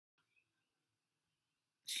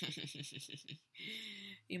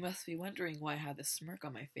You must be wondering why I have this smirk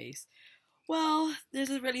on my face. Well, there's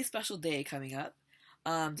a really special day coming up,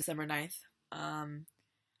 December 9th, on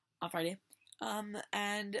Friday.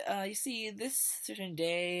 And you see, this certain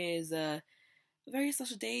day is a very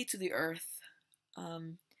special day to the earth.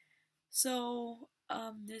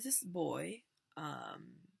 There's this boy,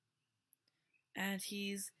 and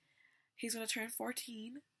he's gonna turn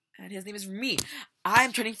 14, and his name is me.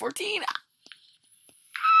 I'm turning 14!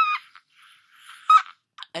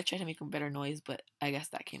 I tried to make a better noise, but I guess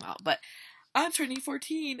that came out. But I'm turning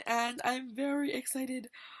 14, and I'm very excited.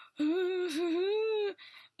 But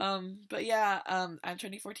yeah, I'm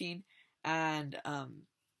turning 14, and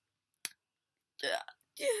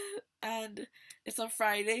and it's on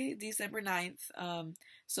Friday, December 9th.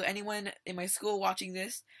 So anyone in my school watching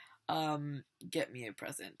this, get me a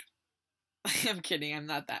present. I'm kidding, I'm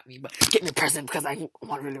not that mean, but get me a present because I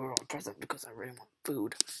really want a present because I really want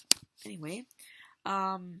food. Anyway,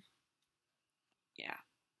 yeah.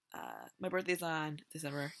 My birthday's on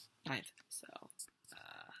December 9th, so,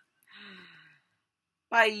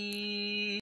 bye!